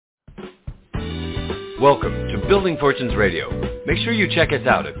Welcome to Building Fortunes Radio. Make sure you check us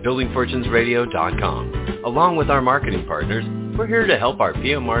out at buildingfortunesradio.com. Along with our marketing partners, we're here to help our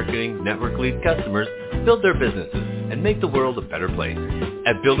PM Marketing Network Lead customers build their businesses and make the world a better place.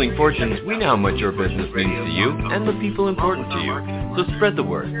 At Building Fortunes, we know how much your business means to you and the people important to you. So spread the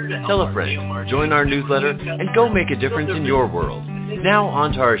word, tell a friend, join our newsletter, and go make a difference in your world. Now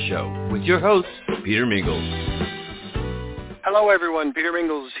on to our show with your host, Peter Mingils. Hello, everyone. Peter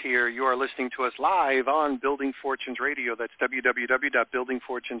Mingils here. You are listening to us live on Building Fortunes Radio. That's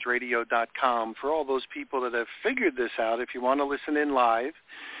www.buildingfortunesradio.com. For all those people that have figured this out, if you want to listen in live,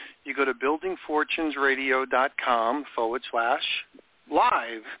 you go to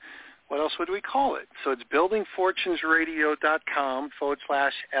buildingfortunesradio.com/live. What else would we call it? So it's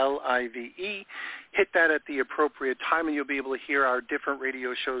buildingfortunesradio.com/LIVE. Hit that at the appropriate time, and you'll be able to hear our different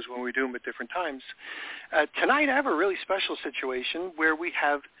radio shows when we do them at different times. Tonight, I have a really special situation where we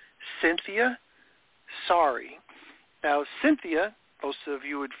have Cynthia Saarie. Now, Cynthia, most of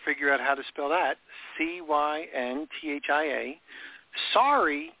you would figure out how to spell that, Cynthia.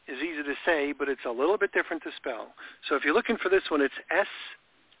 Saarie is easy to say, but it's a little bit different to spell. So if you're looking for this one, it's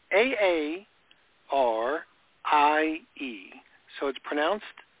Saarie. So it's pronounced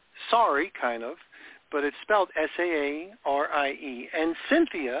sorry, kind of, but it's spelled Saarie. And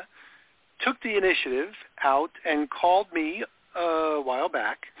Cynthia took the initiative out and called me a while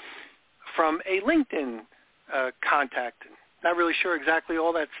back from a LinkedIn contact. Not really sure exactly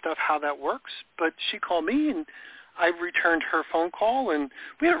all that stuff, how that works, but she called me and I returned her phone call, and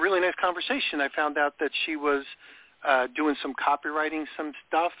we had a really nice conversation. I found out that she was doing some copywriting, some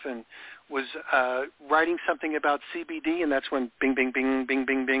stuff, and was writing something about CBD, and that's when bing, bing, bing, bing,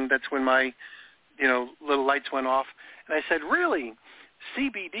 bing, bing, that's when my, little lights went off. And I said, really,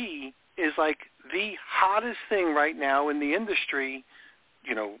 CBD is like the hottest thing right now in the industry,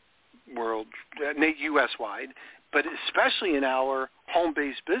 world, U.S.-wide, but especially in our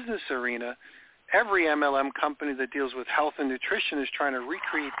home-based business arena. Every MLM company that deals with health and nutrition is trying to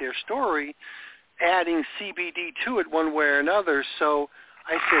recreate their story, adding CBD to it one way or another. So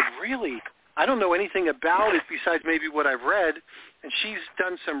I said, really? I don't know anything about it besides maybe what I've read. And she's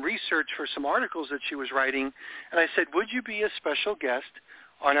done some research for some articles that she was writing. And I said, would you be a special guest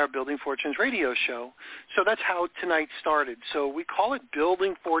on our Building Fortunes radio show? So that's how tonight started. So we call it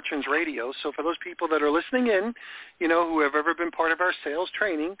Building Fortunes Radio. So for those people that are listening in, who have ever been part of our sales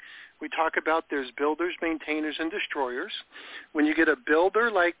training, we talk about there's builders, maintainers, and destroyers. When you get a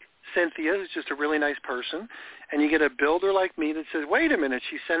builder like Cynthia, who's just a really nice person, and you get a builder like me that says, wait a minute,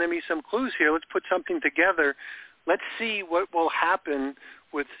 she's sending me some clues here. Let's put something together. Let's see what will happen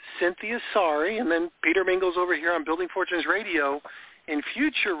with Cynthia Saarie and then Peter Mingils over here on Building Fortunes Radio in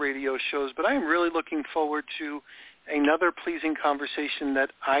future radio shows. But I am really looking forward to another pleasing conversation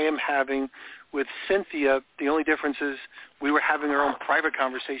that I am having with Cynthia. The only difference is we were having our own private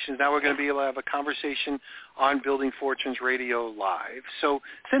conversations. Now we're going to be able to have a conversation on Building Fortunes Radio Live. So,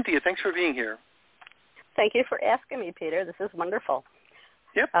 Cynthia, thanks for being here. Thank you for asking me, Peter. This is wonderful.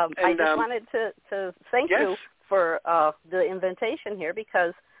 Yep. I just wanted to thank you for the invitation here,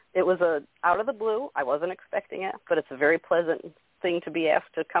 because it was out of the blue. I wasn't expecting it, but it's a very pleasant thing to be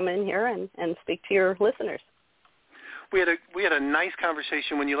asked to come in here and speak to your listeners. We had a nice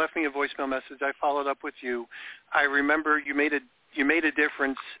conversation. When you left me a voicemail message, I followed up with you. I remember you made a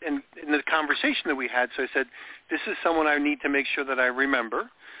difference in the conversation that we had. So I said, this is someone I need to make sure that I remember.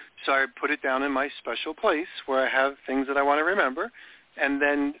 So I put it down in my special place where I have things that I want to remember. And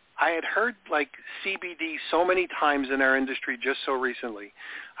then I had heard like CBD so many times in our industry just so recently.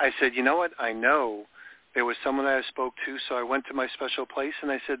 I said, you know what? I know there was someone that I spoke to, so I went to my special place,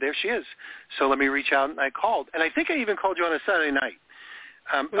 and I said, there she is. So let me reach out, and I called. And I think I even called you on a Saturday night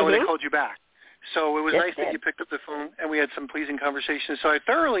when I called you back. So it was nice that you picked up the phone, and we had some pleasing conversations. So I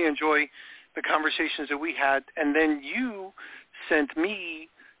thoroughly enjoy the conversations that we had. And then you sent me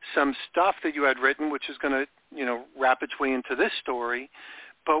some stuff that you had written, which is going to, wrap its way into this story.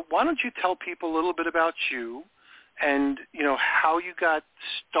 But why don't you tell people a little bit about you, and, how you got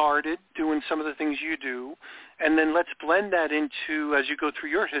started doing some of the things you do. And then let's blend that into, as you go through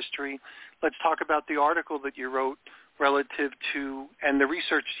your history, let's talk about the article that you wrote relative to, and the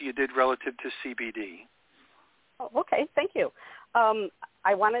research you did relative to CBD. Oh, okay, thank you.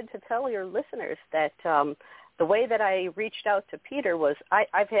 I wanted to tell your listeners that the way that I reached out to Peter was I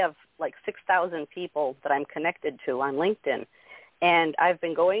have like 6,000 people that I'm connected to on LinkedIn, and I've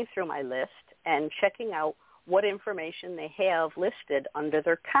been going through my list and checking out what information they have listed under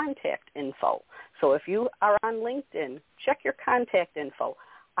their contact info. So if you are on LinkedIn, check your contact info.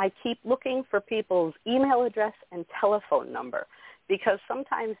 I keep looking for people's email address and telephone number. because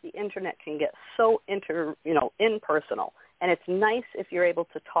sometimes the internet can get so impersonal, and it's nice if you're able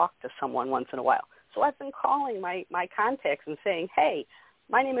to talk to someone once in a while. So I've been calling my contacts and saying, hey,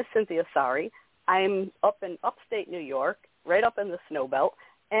 my name is Cynthia Saarie. I'm up in upstate New York, right up in the snow belt,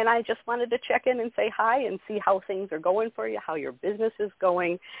 and I just wanted to check in and say hi and see how things are going for you, how your business is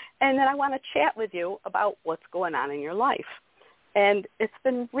going, and then I want to chat with you about what's going on in your life. And it's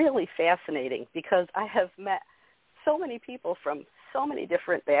been really fascinating because I have met so many people from so many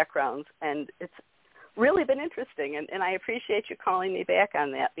different backgrounds, and it's really been interesting, and I appreciate you calling me back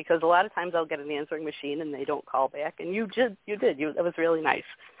on that, because a lot of times I'll get an answering machine and they don't call back, and you did. That was really nice.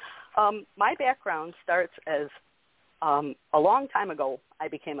 My background starts as a long time ago, I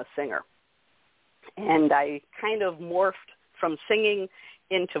became a singer, and I kind of morphed from singing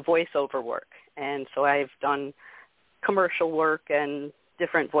into voiceover work, and so I've done commercial work and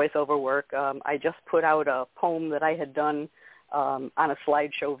different voiceover work. I just put out a poem that I had done on a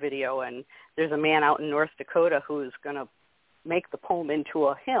slideshow video, and there's a man out in North Dakota who's going to make the poem into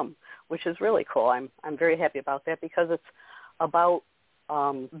a hymn, which is really cool. I'm very happy about that, because it's about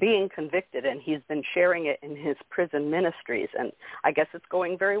being convicted, and he's been sharing it in his prison ministries, and I guess it's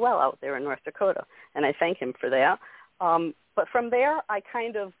going very well out there in North Dakota, and I thank him for that. But from there, I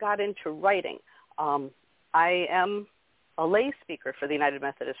kind of got into writing. I am a lay speaker for the United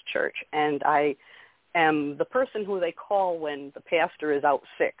Methodist Church, and I am the person who they call when the pastor is out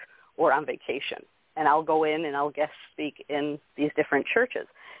sick or on vacation, and I'll go in and I'll guest speak in these different churches.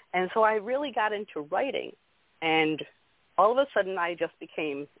 And so I really got into writing, and all of a sudden I just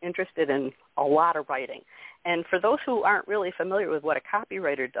became interested in a lot of writing. And for those who aren't really familiar with what a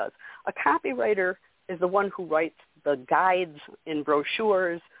copywriter does, a copywriter is the one who writes the guides in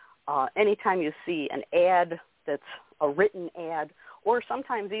brochures. Anytime you see an ad that's a written ad, or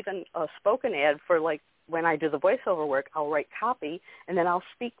sometimes even a spoken ad for, like, when I do the voiceover work, I'll write copy and then I'll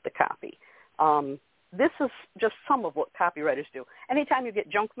speak the copy. This is just some of what copywriters do. Anytime you get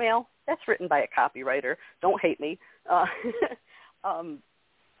junk mail, that's written by a copywriter. Don't hate me.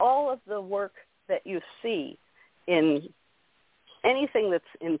 All of the work that you see in anything that's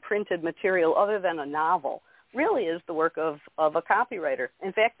in printed material other than a novel really is the work of a copywriter.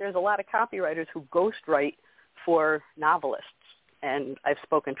 In fact, there's a lot of copywriters who ghostwrite for novelists, and I've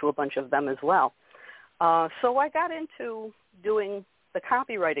spoken to a bunch of them as well. So I got into doing the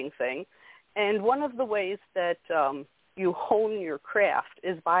copywriting thing, and one of the ways that you hone your craft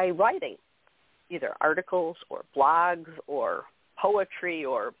is by writing, either articles or blogs or poetry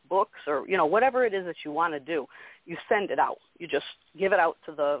or books or, whatever it is that you want to do. You send it out. You just give it out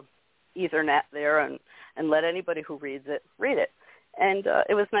to the Ethernet there and let anybody who reads it read it. And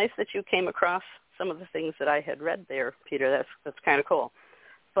it was nice that you came across some of the things that I had read there, Peter. That's kind of cool.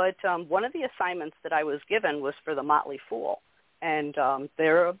 But one of the assignments that I was given was for the Motley Fool. And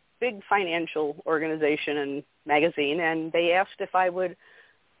they're a big financial organization and magazine, and they asked if I would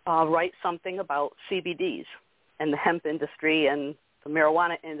write something about CBDs and the hemp industry and the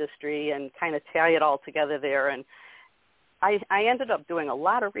marijuana industry and kind of tie it all together there. And I ended up doing a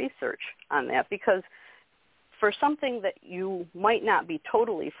lot of research on that, because for something that you might not be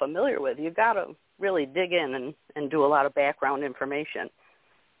totally familiar with, you got to really dig in and do a lot of background information.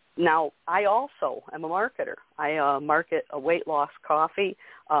 Now, I also am a marketer. I market a weight loss coffee.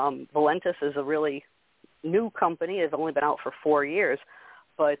 Valentis is a really new company. It's only been out for 4 years.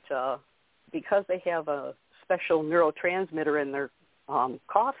 But because they have a special neurotransmitter in their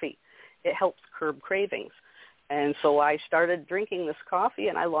coffee, it helps curb cravings. And so I started drinking this coffee,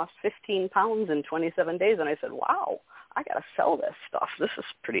 and I lost 15 pounds in 27 days. And I said, wow, I got to sell this stuff. This is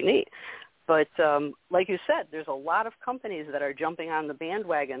pretty neat. But like you said, there's a lot of companies that are jumping on the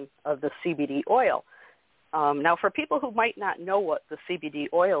bandwagon of the CBD oil. Now, for people who might not know what the CBD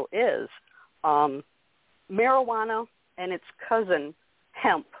oil is, marijuana and its cousin,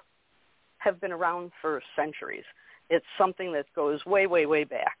 hemp, have been around for centuries. It's something that goes way, way, way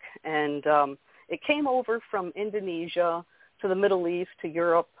back. And it came over from Indonesia to the Middle East to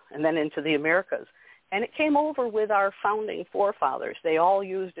Europe and then into the Americas. And it came over with our founding forefathers. They all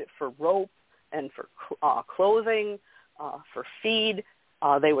used it for rope and for clothing, for feed.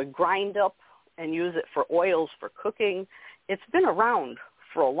 They would grind up and use it for oils for cooking. It's been around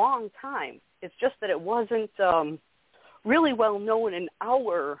for a long time. It's just that it wasn't really well known in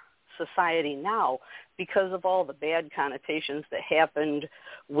our society now because of all the bad connotations that happened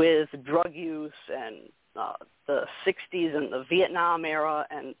with drug use and the 60s and the Vietnam era,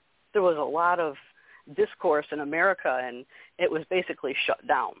 and there was a lot of discourse in America, and it was basically shut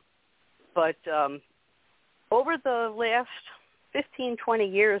down. But over the last 15, 20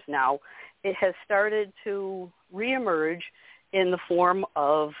 years now, it has started to reemerge in the form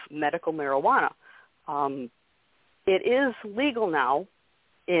of medical marijuana. It is legal now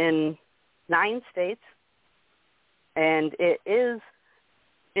in 9 states, and it is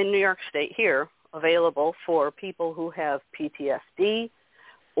in New York State here available for people who have PTSD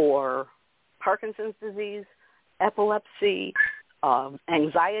or Parkinson's disease, epilepsy,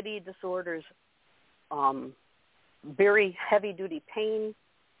 anxiety disorders, very heavy-duty pain,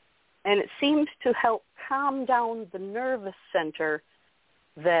 and it seems to help calm down the nervous center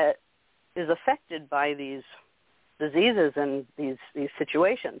that is affected by these diseases and these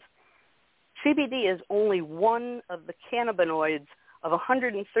situations. CBD is only one of the cannabinoids of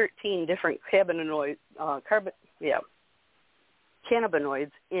 113 different cannabinoids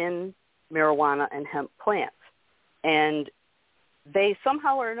in marijuana and hemp plants. And they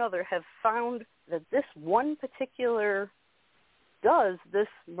somehow or another have found that this one particular does this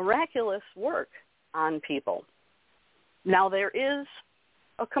miraculous work on people. Now, there is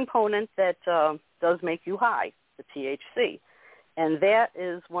a component that does make you high, the THC, and that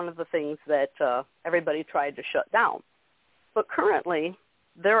is one of the things that everybody tried to shut down. But currently,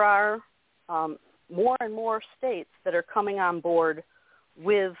 there are more and more states that are coming on board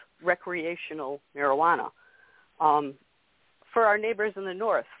with recreational marijuana. For our neighbors in the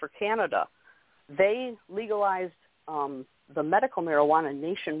north, for Canada, they legalized the medical marijuana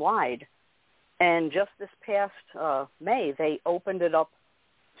nationwide, and just this past May, they opened it up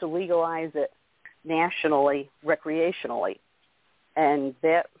to legalize it nationally, recreationally, and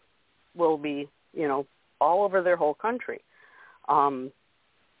that will be, all over their whole country.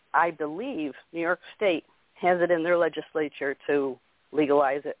 I believe New York State has it in their legislature to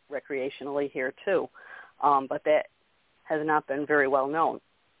legalize it recreationally here too, but that has not been very well known.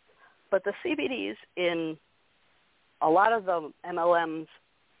 But the CBDs in a lot of the MLMs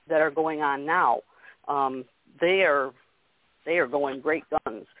that are going on now, they are going great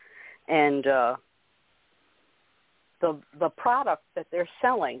guns, and the product that they're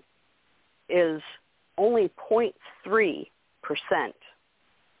selling is only 0.3%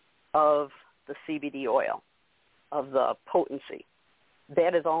 of the CBD oil, of the potency.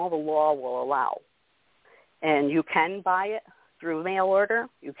 That is all the law will allow. And you can buy it through mail order.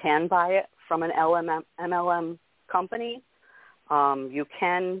 You can buy it from an MLM company. You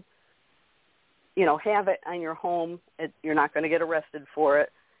can, have it in your home. You're not going to get arrested for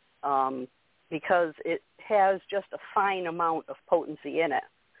it because it has just a fine amount of potency in it.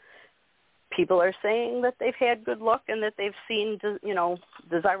 People are saying that they've had good luck and that they've seen,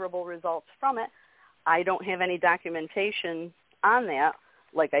 desirable results from it. I don't have any documentation on that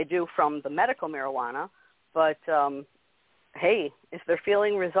like I do from the medical marijuana, but hey, if they're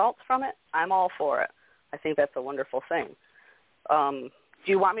feeling results from it, I'm all for it. I think that's a wonderful thing. Do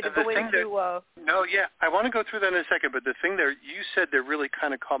you want me to go into... No, yeah, I want to go through that in a second, but the thing there you said that really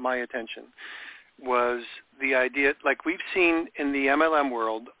kind of caught my attention was the idea, like we've seen in the MLM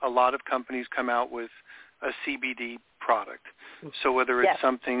world, a lot of companies come out with a CBD product. So whether it's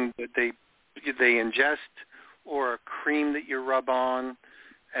something that they ingest or a cream that you rub on,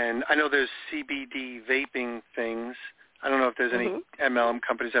 and I know there's CBD vaping things. I don't know if there's any MLM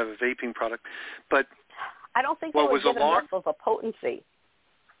companies that have a vaping product, but I don't think they would get enough of a potency.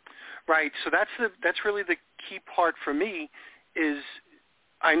 Right. So that's really the key part for me is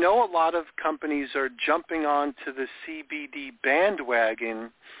I know a lot of companies are jumping onto the CBD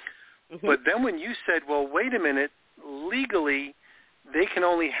bandwagon, but then when you said, well, wait a minute, legally they can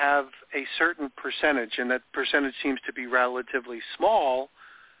only have a certain percentage, and that percentage seems to be relatively small,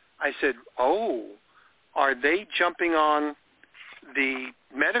 I said, oh, are they jumping on the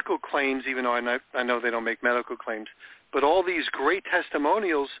medical claims, even though I know they don't make medical claims, but all these great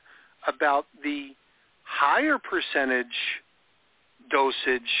testimonials about the higher percentage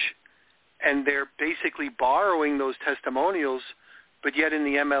dosage, and they're basically borrowing those testimonials, but yet in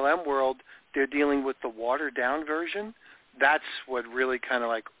the MLM world, they're dealing with the watered-down version? That's what really kind of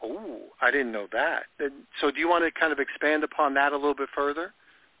like, oh, I didn't know that. So do you want to kind of expand upon that a little bit further?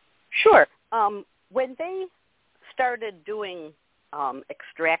 Sure. When they started doing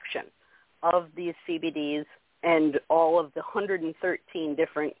extraction of these CBDs and all of the 113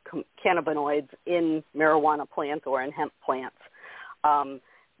 different cannabinoids in marijuana plants or in hemp plants,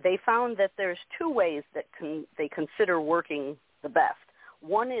 they found that there's 2 ways that they consider working the best.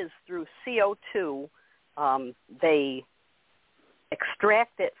 One is through CO2. They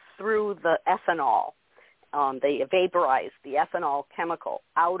extract it through the ethanol. They vaporize the ethanol chemical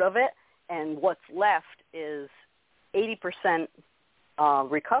out of it, and what's left is 80%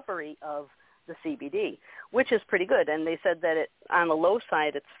 recovery of the CBD, which is pretty good. And they said that on the low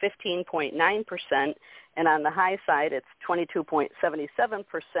side, it's 15.9%, and on the high side, it's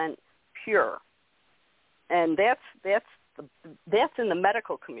 22.77% pure. And that's in the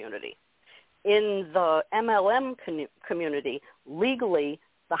medical community. In the MLM community, legally,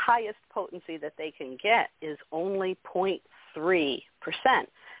 the highest potency that they can get is only 0.3%.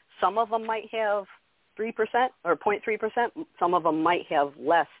 Some of them might have 3% or 0.3%. Some of them might have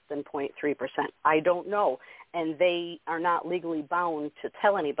less than 0.3%. I don't know. And they are not legally bound to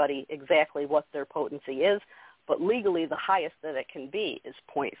tell anybody exactly what their potency is, but legally the highest that it can be is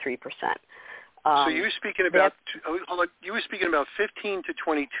 0.3%. So you were speaking about 15 to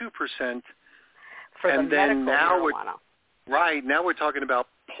 22%. For and the then medical marijuana. Now we're talking about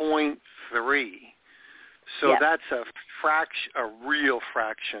 0.3. So yes. that's a real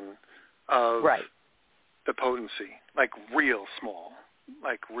fraction of the potency, like real small,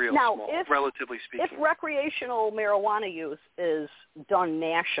 relatively speaking. If recreational marijuana use is done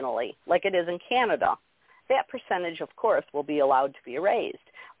nationally, like it is in Canada, that percentage, of course, will be allowed to be erased.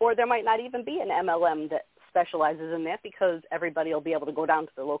 Or there might not even be an MLM that specializes in that because everybody will be able to go down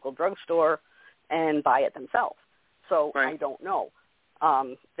to the local drugstore and buy it themselves. So I don't know.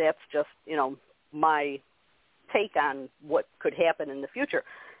 That's just, my take on what could happen in the future.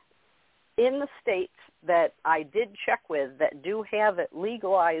 In the states that I did check with that do have it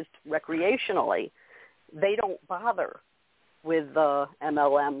legalized recreationally, they don't bother with the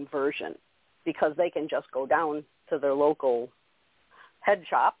MLM version because they can just go down to their local head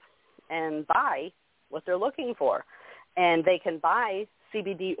shop and buy what they're looking for. And they can buy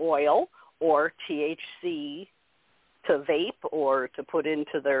CBD oil or THC to vape or to put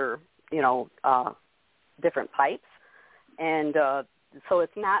into their, different pipes. And so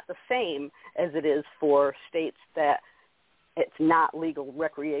it's not the same as it is for states that it's not legal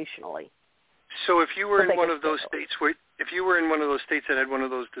recreationally. So if you were in one of those states that had one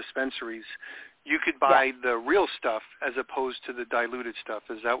of those dispensaries, you could buy the real stuff as opposed to the diluted stuff.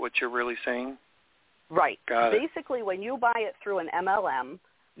 Is that what you're really saying? Right. Got it. Basically, when you buy it through an MLM,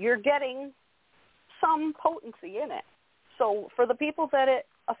 you're getting some potency in it. So for the people that it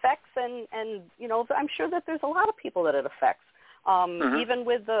affects, and I'm sure that there's a lot of people that it affects. Even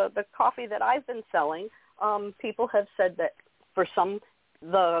with the coffee that I've been selling, people have said that for some,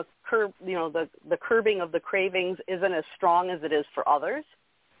 the curbing of the cravings isn't as strong as it is for others.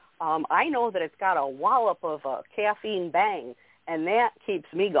 I know that it's got a wallop of a caffeine bang, and that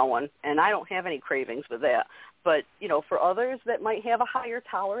keeps me going, and I don't have any cravings with that. But, for others that might have a higher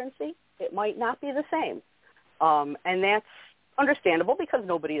tolerancy, it might not be the same. And that's understandable because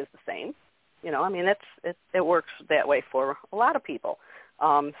nobody is the same. It works that way for a lot of people.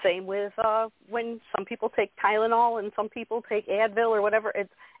 Same with when some people take Tylenol and some people take Advil or whatever.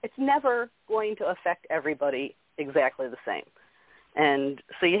 It's never going to affect everybody exactly the same. And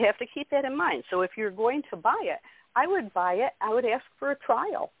so you have to keep that in mind. So if you're going to buy it, I would buy it. I would ask for a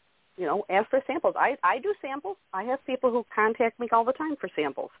trial. Ask for samples. I do samples. I have people who contact me all the time for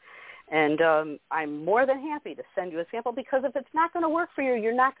samples. And I'm more than happy to send you a sample because if it's not going to work for you,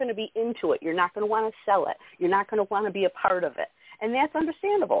 you're not going to be into it. You're not going to want to sell it. You're not going to want to be a part of it. And that's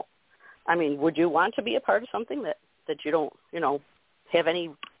understandable. I mean, would you want to be a part of something that you don't, have any,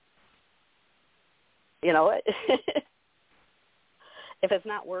 if it's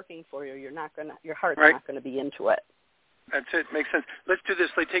not working for you, your heart's not going to be into it. That's it. Makes sense. Let's do this.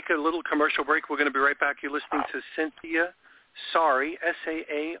 Let's take a little commercial break. We're going to be right back. You're listening to Cynthia Saarie,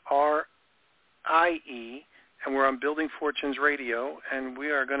 Saarie, and we're on Building Fortunes Radio, and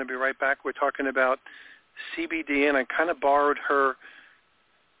we are going to be right back. We're talking about CBD, and I kind of borrowed her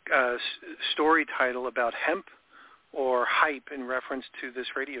story title about hemp or hype in reference to this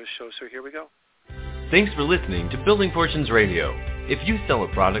radio show, so here we go. Thanks for listening to Building Fortunes Radio. If you sell a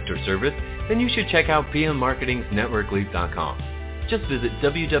product or service, then you should check out PM Marketing's NetworkLeads.com. Just visit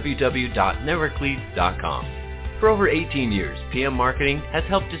www.networkleads.com. For over 18 years, PM Marketing has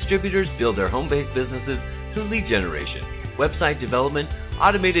helped distributors build their home-based businesses through lead generation, website development,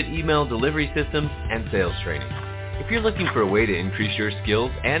 automated email delivery systems, and sales training. If you're looking for a way to increase your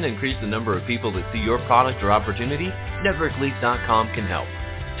skills and increase the number of people that see your product or opportunity, NetworkLeads.com can help.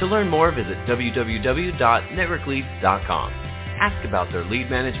 To learn more, visit www.networkleads.com. Ask about their lead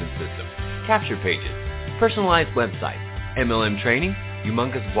management system, capture pages, personalized website, MLM training,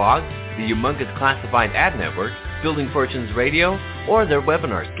 humongous blogs, the humongous classified ad network, Building Fortunes Radio, or their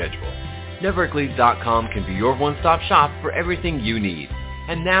webinar schedule. NetworkLeads.com can be your one-stop shop for everything you need.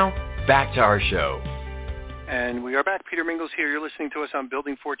 And now, back to our show. And we are back. Peter Mingils here. You're listening to us on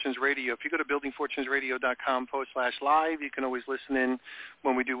Building Fortunes Radio. If you go to buildingfortunesradio.com/live, you can always listen in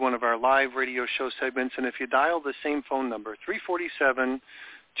when we do one of our live radio show segments. And if you dial the same phone number,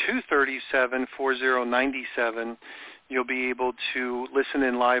 347-237-4097, you'll be able to listen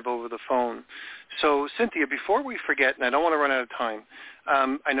in live over the phone. So, Cynthia, before we forget, and I don't want to run out of time,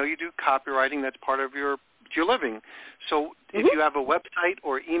 I know you do copywriting. That's part of your living. So if you have a website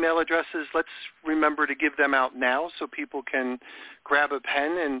or email addresses, let's remember to give them out now so people can grab a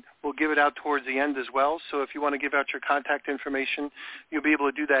pen, and we'll give it out towards the end as well. So if you want to give out your contact information, you'll be able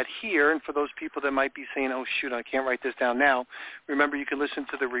to do that here. And for those people that might be saying, oh, shoot, I can't write this down now, remember you can listen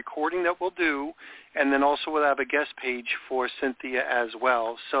to the recording that we'll do, and then also we'll have a guest page for Cynthia as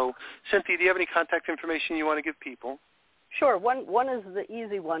well. So, Cynthia, do you have any contact information you want to give people? Sure. One is the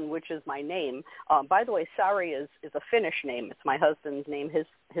easy one, which is my name. By the way, Saarie is a Finnish name. It's my husband's name. His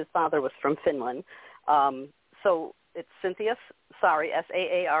father was from Finland. So it's Cynthia Saarie,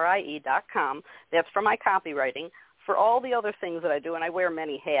 SAARIE.com. That's for my copywriting. For all the other things that I do, and I wear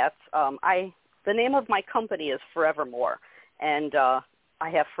many hats, the name of my company is Forevermore, and I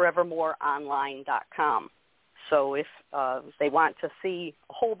have forevermoreonline.com. So if they want to see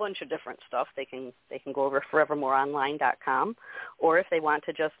a whole bunch of different stuff, they can go over forevermoreonline.com. Or if they want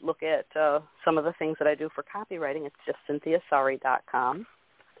to just look at some of the things that I do for copywriting, it's just cynthiasaarie.com.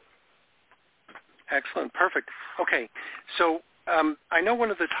 Excellent. Perfect. Okay. So I know one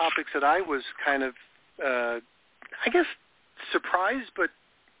of the topics that I was kind of, I guess, surprised, but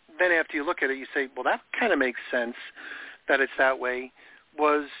then after you look at it, you say, well, that kind of makes sense that it's that way,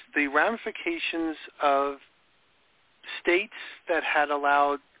 was the ramifications of states that had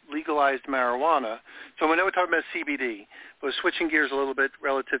allowed legalized marijuana. So I know we're talking about CBD, but switching gears a little bit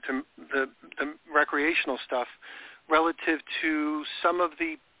relative to the recreational stuff, relative to some of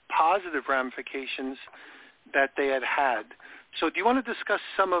the positive ramifications that they had. So do you want to discuss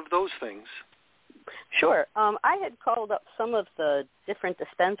some of those things? Sure. I had called up some of the different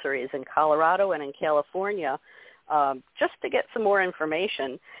dispensaries in Colorado and in California just to get some more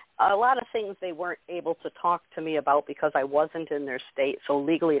information. A lot of things they weren't able to talk to me about because I wasn't in their state, so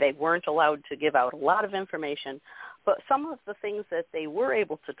legally they weren't allowed to give out a lot of information. But some of the things that they were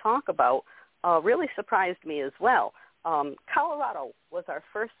able to talk about really surprised me as well. Colorado was our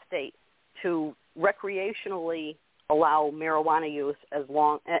first state to recreationally allow marijuana use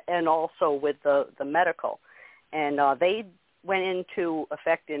and also with the medical. And they went into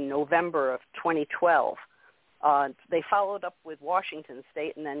effect in November of 2012. They followed up with Washington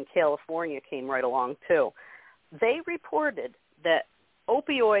State, and then California came right along, too. They reported that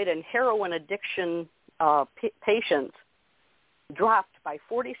opioid and heroin addiction patients dropped by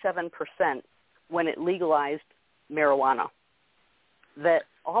 47% when it legalized marijuana. That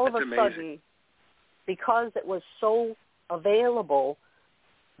all of a sudden, because it was so available,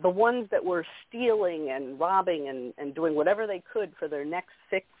 the ones that were stealing and robbing and doing whatever they could for their next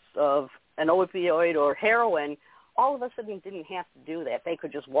fix of an opioid or heroin, all of a sudden didn't have to do that. They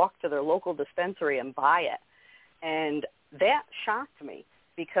could just walk to their local dispensary and buy it. And that shocked me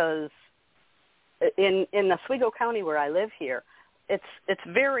because in Oswego County where I live here, it's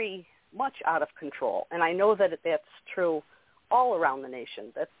very much out of control. And I know that that's true all around the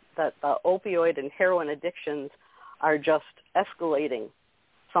nation, that the opioid and heroin addictions are just escalating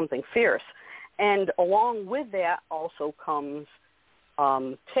something fierce. And along with that also comes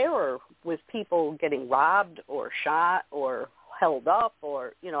terror with people getting robbed or shot or held up,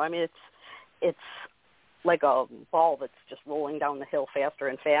 or it's like a ball that's just rolling down the hill faster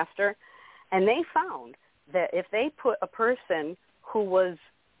and faster. And they found that if they put a person who was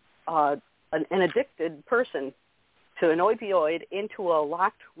an addicted person to an opioid into a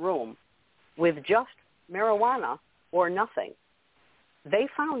locked room with just marijuana or nothing, they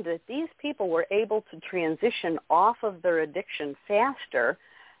found that these people were able to transition off of their addiction faster.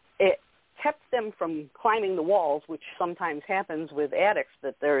 It kept them from climbing the walls, which sometimes happens with addicts,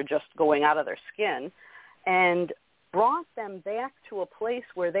 that they're just going out of their skin, and brought them back to a place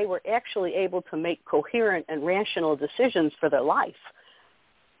where they were actually able to make coherent and rational decisions for their life.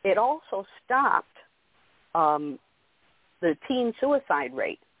 It also stopped the teen suicide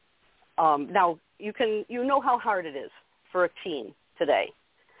rate. Now, you know how hard it is for a teen today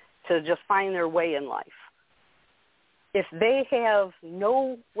to just find their way in life. If they have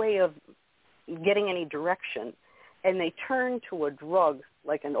no way of getting any direction and they turn to a drug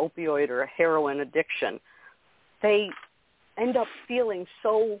like an opioid or a heroin addiction, they end up feeling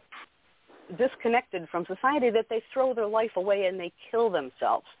so disconnected from society that they throw their life away and they kill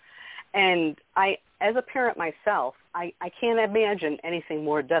themselves. And I, as a parent myself, I can't imagine anything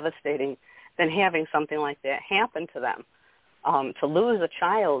more devastating than having something like that happen to them, to lose a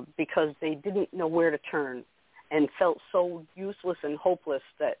child because they didn't know where to turn and felt so useless and hopeless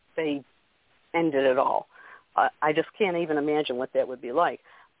that they ended it all. I just can't even imagine what that would be like.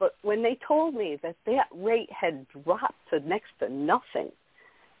 But when they told me that that rate had dropped to next to nothing,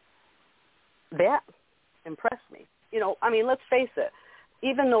 that impressed me. Let's face it,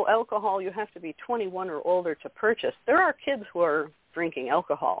 even though alcohol, you have to be 21 or older to purchase, there are kids who are drinking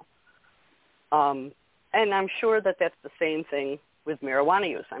alcohol. And I'm sure that that's the same thing with marijuana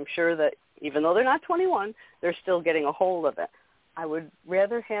use. I'm sure that even though they're not 21, they're still getting a hold of it. I would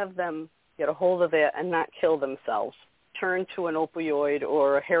rather have them get a hold of it and not kill themselves, turn to an opioid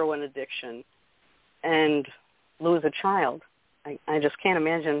or a heroin addiction, and lose a child. I just can't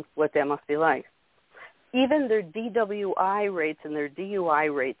imagine what that must be like. Even their DWI rates and their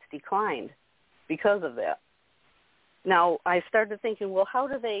DUI rates declined because of that. Now, I started thinking, well, how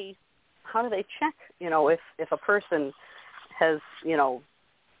do they check, if a person has,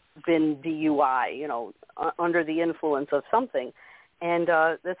 been DUI, under the influence of something? And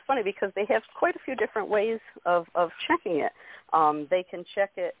it's funny because they have quite a few different ways of checking it. They can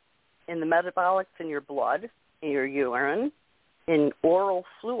check it in the metabolics in your blood, in your urine, in oral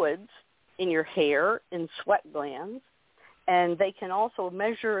fluids, in your hair, in sweat glands, and they can also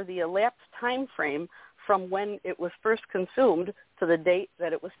measure the elapsed time frame from when it was first consumed to the date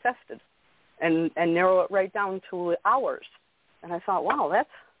that it was tested, and narrow it right down to hours. And I thought, wow, that's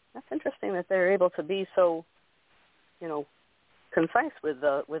interesting that they're able to be so, concise with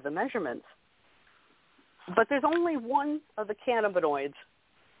the measurements. But there's only one of the cannabinoids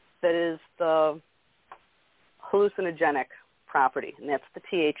that is the hallucinogenic property, and that's the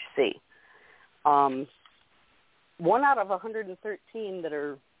THC. 1 out of 113 that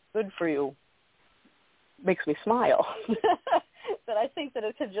are good for you makes me smile. But I think that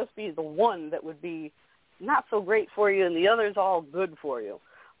it could just be the one that would be not so great for you and the others all good for you.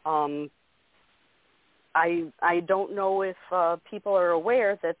 I don't know if people are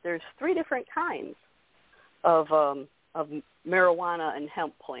aware that there's 3 different kinds of marijuana and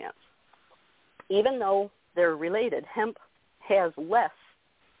hemp plants. Even though they're related, hemp has less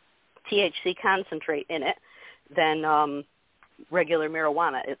THC concentrate in it than regular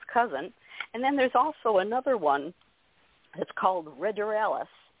marijuana, its cousin. And then there's also another one that's called Reduralis,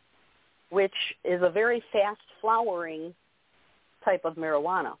 which is a very fast-flowering type of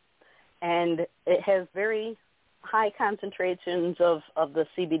marijuana. And it has very high concentrations of the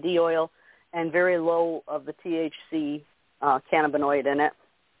CBD oil and very low of the THC cannabinoid in it.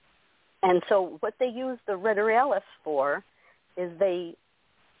 And so what they use the Reduralis for is they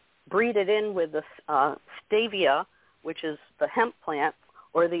breed it in with the stevia, which is the hemp plant,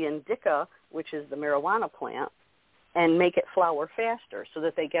 or the indica, which is the marijuana plant, and make it flower faster so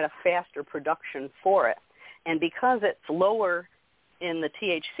that they get a faster production for it. And because it's lower in the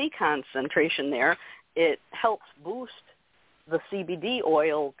THC concentration there, it helps boost the CBD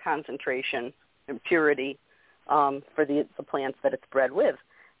oil concentration and purity for the plants that it's bred with.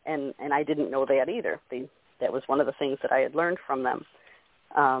 And I didn't know that either. That was one of the things that I had learned from them.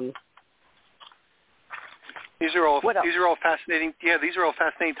 These are all fascinating. Yeah, these are all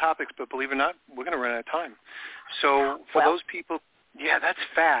fascinating topics. But believe it or not, we're going to run out of time. So for those people, yeah, that's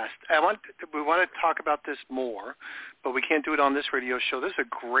fast. We want to talk about this more, but we can't do it on this radio show. This is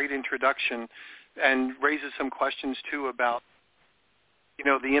a great introduction, and raises some questions too about,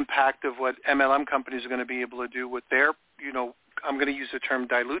 the impact of what MLM companies are going to be able to do with their, I'm going to use the term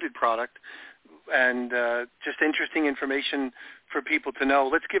diluted product, and just interesting information for people to know.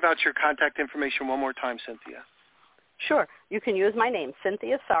 Let's give out your contact information one more time, Cynthia. Sure. You can use my name,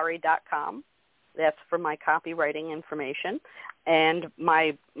 CynthiaSaarie.com. That's for my copywriting information. And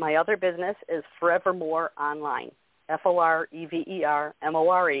my other business is Forevermore Online, FOREVERMORE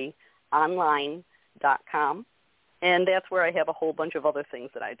online.com. And that's where I have a whole bunch of other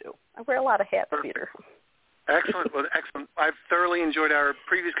things that I do. I wear a lot of hats, Peter. Excellent. Well, excellent. I've thoroughly enjoyed our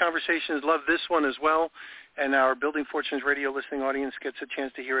previous conversations. Love this one as well. And our Building Fortunes Radio listening audience gets a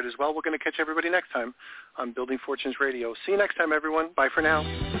chance to hear it as well. We're going to catch everybody next time on Building Fortunes Radio. See you next time, everyone. Bye for now.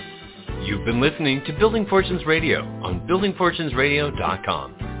 You've been listening to Building Fortunes Radio on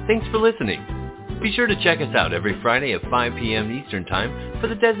buildingfortunesradio.com. Thanks for listening. Be sure to check us out every Friday at 5 p.m. Eastern Time for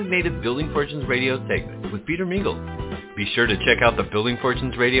the designated Building Fortunes Radio segment with Peter Mingils. Be sure to check out the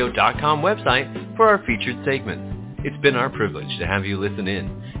buildingfortunesradio.com website for our featured segments. It's been our privilege to have you listen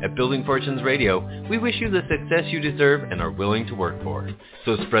in. At Building Fortunes Radio, we wish you the success you deserve and are willing to work for.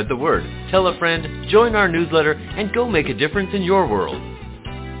 So spread the word, tell a friend, join our newsletter, and go make a difference in your world.